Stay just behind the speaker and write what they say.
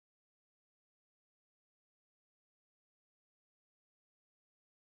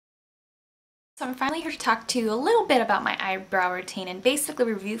So I'm finally here to talk to you a little bit about my eyebrow routine and basically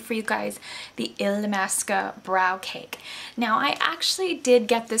review for you guys the Illamsqua brow cake. Now I actually did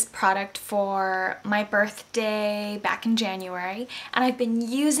get this product for my birthday back in January, and I've been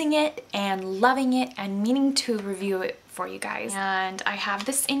using it and loving it and meaning to review it for you guys. And I have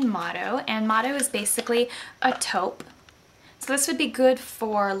this in Motto, and Motto is basically a taupe. So this would be good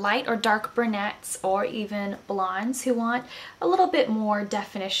for light or dark brunettes or even blondes who want a little bit more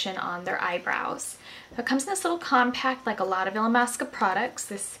definition on their eyebrows. So it comes in this little compact, like a lot of Illamsqua products,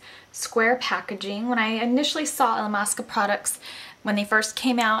 this square packaging. When I initially saw Illamsqua products when they first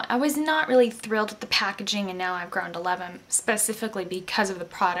came out, I was not really thrilled with the packaging, and now I've grown to love them specifically because of the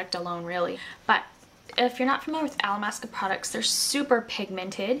product alone, really. But if you're not familiar with Illamsqua products, they're super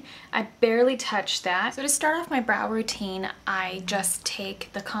pigmented. I barely touch that. So to start off my brow routine, I just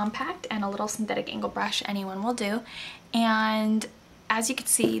take the compact and a little synthetic angle brush, anyone will do. And as you can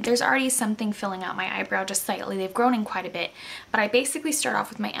see, there's already something filling out my eyebrow just slightly. They've grown in quite a bit. But I basically start off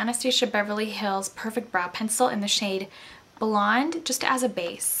with my Anastasia Beverly Hills Perfect Brow Pencil in the shade Blonde, just as a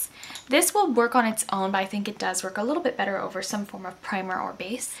base. This will work on its own, but I think it does work a little bit better over some form of primer or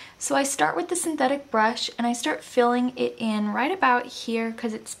base. So I start with the synthetic brush and I start filling it in right about here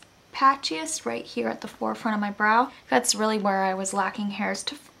because it's patchiest right here at the forefront of my brow. That's really where I was lacking hairs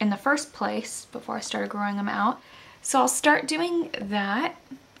in the first place before I started growing them out. So I'll start doing that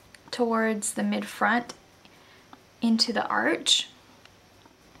towards the mid-front into the arch,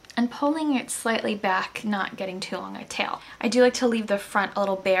 and pulling it slightly back, not getting too long a tail. I do like to leave the front a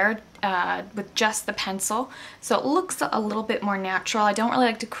little bare with just the pencil, so it looks a little bit more natural. I don't really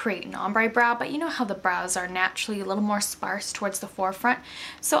like to create an ombre brow, but you know how the brows are naturally a little more sparse towards the forefront,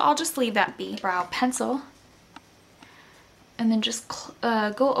 so I'll just leave that be. Brow pencil, and then just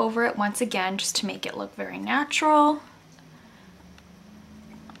go over it once again just to make it look very natural.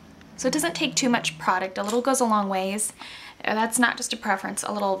 So it doesn't take too much product. A little goes a long ways. That's not just a preference,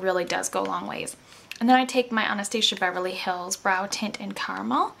 a little really does go a long ways. And then I take my Anastasia Beverly Hills Brow Tint in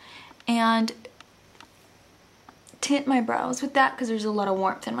Caramel and tint my brows with that because there's a lot of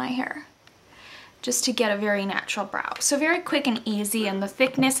warmth in my hair, just to get a very natural brow. So very quick and easy, and the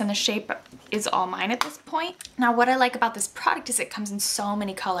thickness and the shape is all mine at this point. Now what I like about this product is it comes in so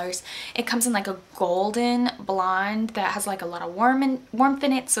many colors. It comes in like a golden blonde that has like a lot of warmth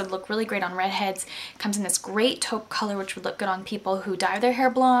in it, so it'd look really great on redheads. It comes in this great taupe color, which would look good on people who dye their hair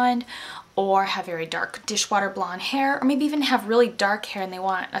blonde or have very dark dishwater blonde hair, or maybe even have really dark hair and they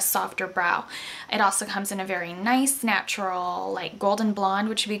want a softer brow. It also comes in a very nice natural like golden blonde,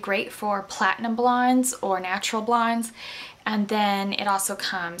 which would be great for platinum blondes or natural blondes. And then it also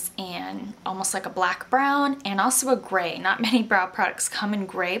comes in almost like a black brown and also a gray. Not many brow products come in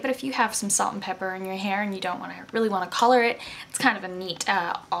gray, but if you have some salt and pepper in your hair and you don't really want to color it, it's kind of a neat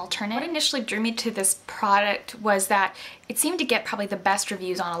alternate. What initially drew me to this product was that it seemed to get probably the best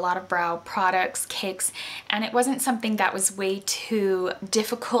reviews on a lot of brow products, cakes, and it wasn't something that was way too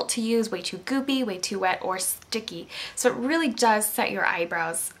difficult to use, way too goopy, way too wet or sticky. So it really does set your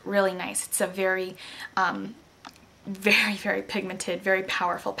eyebrows really nice. It's a very very pigmented, very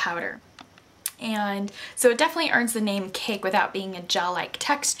powerful powder. And so it definitely earns the name cake without being a gel-like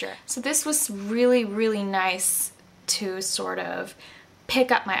texture. So this was really nice to sort of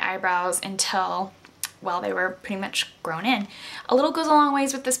pick up my eyebrows until, well, they were pretty much grown in. A little goes a long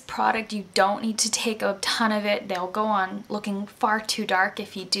ways with this product. You don't need to take a ton of it. They'll go on looking far too dark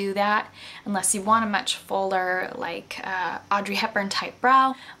if you do that, unless you want a much fuller, like Audrey Hepburn type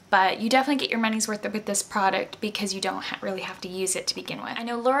brow. But you definitely get your money's worth with this product because you don't really have to use it to begin with. I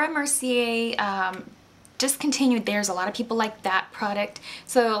know Laura Mercier discontinued theirs. A lot of people like that product.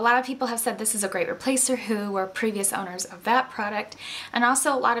 So a lot of people have said this is a great replacer who were previous owners of that product. And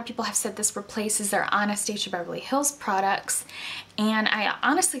also a lot of people have said this replaces their Anastasia Beverly Hills products. And I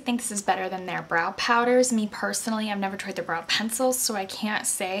honestly think this is better than their brow powders. Me personally, I've never tried their brow pencils, so I can't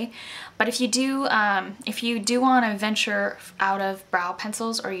say. But if you do want to venture out of brow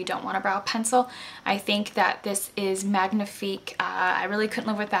pencils, or you don't want a brow pencil, I think that this is magnifique. I really couldn't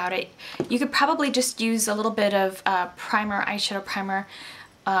live without it. You could probably just use a little bit of primer, eyeshadow primer,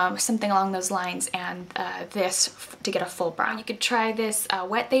 something along those lines, and this to get a full brow. You could try this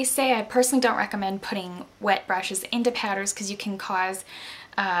wet, they say. I personally don't recommend putting wet brushes into powders because you can cause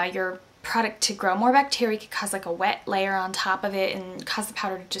your product to grow more bacteria, could cause like a wet layer on top of it and cause the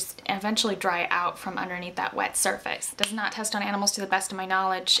powder to just eventually dry out from underneath that wet surface. It does not test on animals to the best of my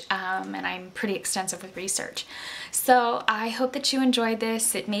knowledge, and I'm pretty extensive with research. So I hope that you enjoyed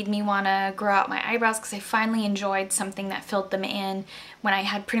this. It made me want to grow out my eyebrows because I finally enjoyed something that filled them in when I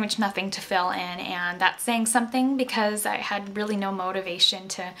had pretty much nothing to fill in, and that's saying something because I had really no motivation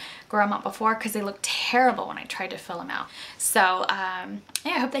to grow them out before because they looked terrible when I tried to fill them out. So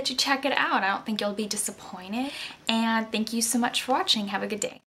yeah, I hope that you check it out. I don't think you'll be disappointed, and thank you so much for watching. Have a good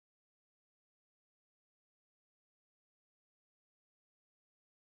day.